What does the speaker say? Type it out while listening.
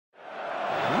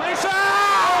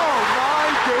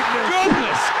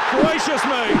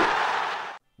goodness me!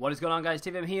 What is going on, guys?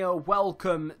 TVM here.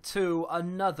 Welcome to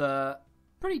another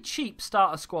pretty cheap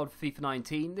starter squad for FIFA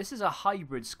 19. This is a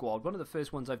hybrid squad, one of the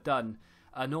first ones I've done.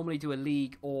 I normally do a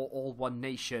league or all one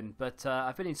nation, but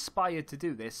I've been inspired to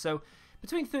do this. So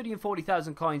between 30 and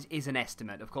 40,000 coins is an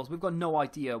estimate. Of course, we've got no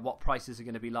idea what prices are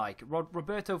going to be like.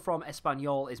 Roberto from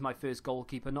Espanyol is my first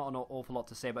goalkeeper. Not an awful lot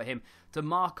to say about him.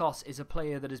 DeMarcos is a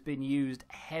player that has been used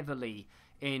heavily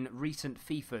in recent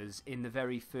FIFAs in the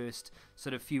very first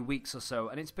sort of few weeks or so,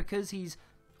 and it's because he's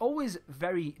always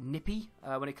very nippy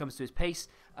when it comes to his pace.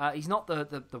 He's not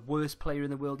the worst player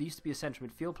in the world. He used to be a central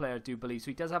midfield player, I do believe, so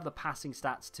he does have the passing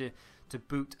stats to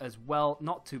boot as well.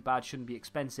 Not too bad, shouldn't be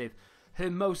expensive.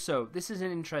 Hermoso, this is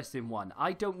an interesting one.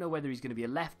 I don't know whether he's going to be a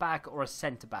left back or a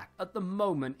centre back. At the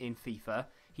moment in FIFA,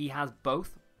 he has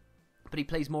both, but he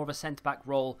plays more of a centre-back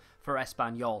role for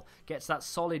Espanyol. Gets that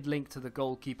solid link to the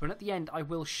goalkeeper, and at the end I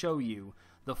will show you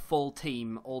the full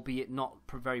team, albeit not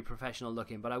very professional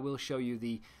looking, but I will show you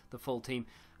the full team.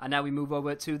 And now we move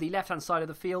over to the left-hand side of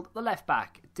the field, the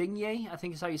left-back. Digne, I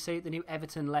think is how you say it, the new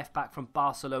Everton left-back from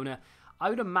Barcelona. I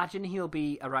would imagine he'll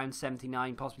be around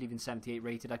 79, possibly even 78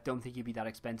 rated. I don't think he'll be that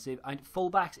expensive. And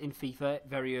fullbacks in FIFA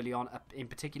very early on, in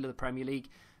particular the Premier League,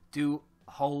 do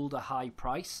hold a high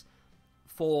price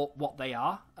for what they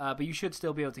are, but you should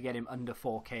still be able to get him under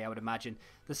 4k, I would imagine.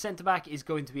 The centre-back is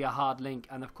going to be a hard link,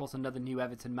 and of course another new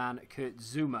Everton man, Kurt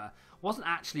Zuma. Wasn't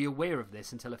actually aware of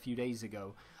this until a few days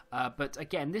ago, but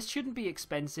again, this shouldn't be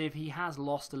expensive. He has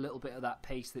lost a little bit of that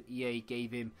pace that EA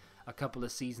gave him a couple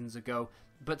of seasons ago,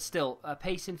 but still,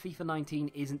 pace in FIFA 19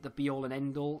 isn't the be-all and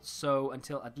end-all, so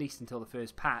at least until the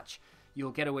first patch,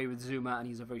 you'll get away with Zuma, and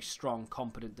he's a very strong,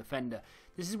 competent defender.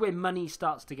 This is where money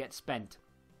starts to get spent.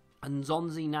 And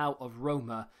Nzonzi now of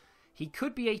Roma, he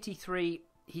could be 83,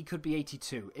 he could be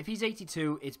 82. If he's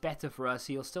 82, it's better for us.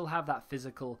 He'll still have that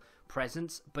physical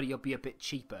presence, but he'll be a bit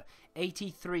cheaper.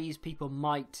 83s, people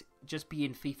might just be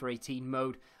in FIFA 18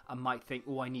 mode and might think,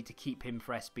 oh, I need to keep him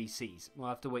for SBCs. We'll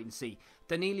have to wait and see.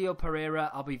 Danilo Pereira,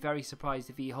 I'll be very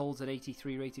surprised if he holds an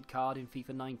 83 rated card in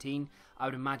FIFA 19. I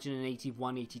would imagine an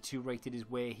 81, 82 rated is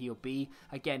where he'll be.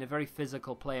 Again, a very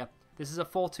physical player. This is a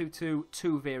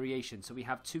 4-2-2-2 variation, so we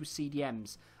have two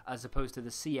CDMs as opposed to the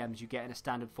CMs you get in a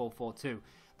standard 4-4-2.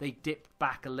 They dip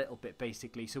back a little bit,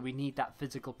 basically, so we need that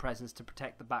physical presence to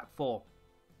protect the back four.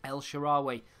 El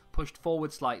Shaarawy pushed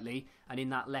forward slightly and in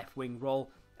that left wing role.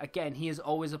 Again, he is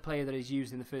always a player that is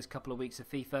used in the first couple of weeks of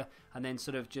FIFA and then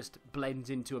sort of just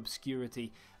blends into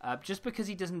obscurity. Just because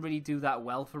he doesn't really do that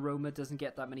well for Roma, doesn't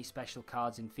get that many special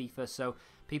cards in FIFA, so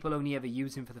people only ever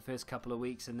use him for the first couple of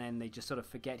weeks and then they just sort of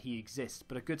forget he exists.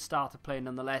 But a good starter player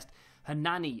nonetheless.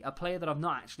 Hanani, a player that I've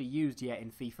not actually used yet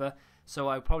in FIFA, so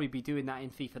I'll probably be doing that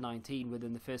in FIFA 19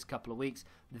 within the first couple of weeks.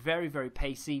 Very, very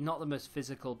pacey, not the most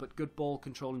physical, but good ball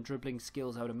control and dribbling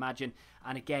skills, I would imagine.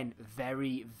 And again,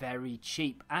 very, very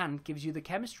cheap, and gives you the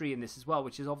chemistry in this as well,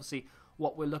 which is obviously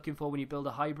what we're looking for when you build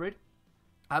a hybrid.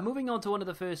 Moving on to one of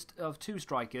the first of two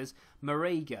strikers,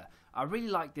 Marega. I really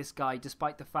like this guy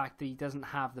despite the fact that he doesn't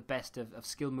have the best of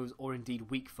skill moves or indeed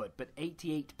weak foot, but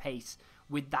 88 pace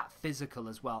with that physical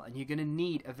as well. And you're going to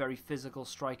need a very physical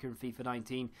striker in FIFA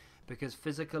 19 because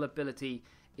physical ability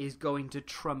is going to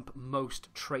trump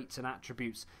most traits and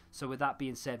attributes. So with that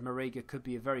being said, Marega could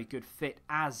be a very good fit,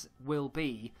 as will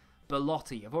be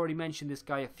Belotti. I've already mentioned this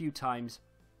guy a few times.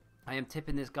 I am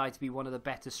tipping this guy to be one of the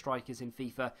better strikers in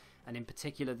FIFA, and in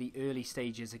particular the early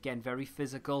stages. Again, very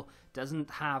physical, doesn't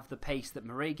have the pace that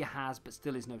Marega has, but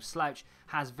still is no slouch,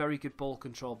 has very good ball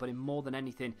control, but in more than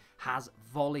anything, has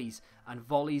volleys, and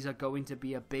volleys are going to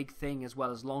be a big thing as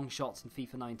well as long shots in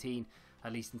FIFA 19,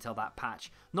 at least until that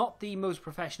patch. Not the most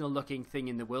professional looking thing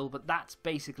in the world, but that's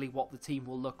basically what the team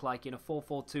will look like in a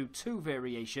 4-4-2-2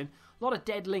 variation. A lot of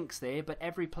dead links there, but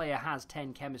every player has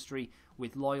 10 chemistry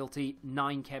with loyalty,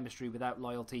 9 chemistry without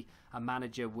loyalty. A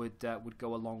manager would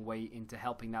go a long way into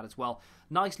helping that as well.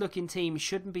 Nice looking team,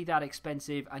 shouldn't be that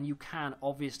expensive, and you can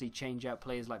obviously change out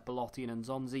players like Belotti and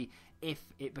Nzonzi if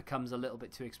it becomes a little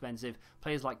bit too expensive.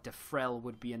 Players like Defrel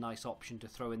would be a nice option to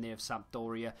throw in there of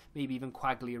Sampdoria, maybe even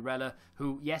Quagliarella,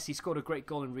 who, yes, he scored a great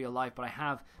goal in real life, but I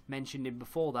have mentioned him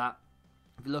before that.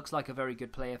 He looks like a very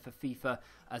good player for FIFA,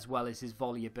 as well as his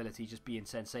volley ability just being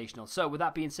sensational. So with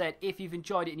that being said, if you've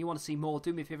enjoyed it and you want to see more,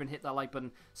 do me a favour and hit that like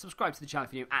button, subscribe to the channel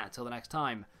if you're new, and until the next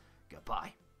time,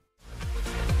 goodbye.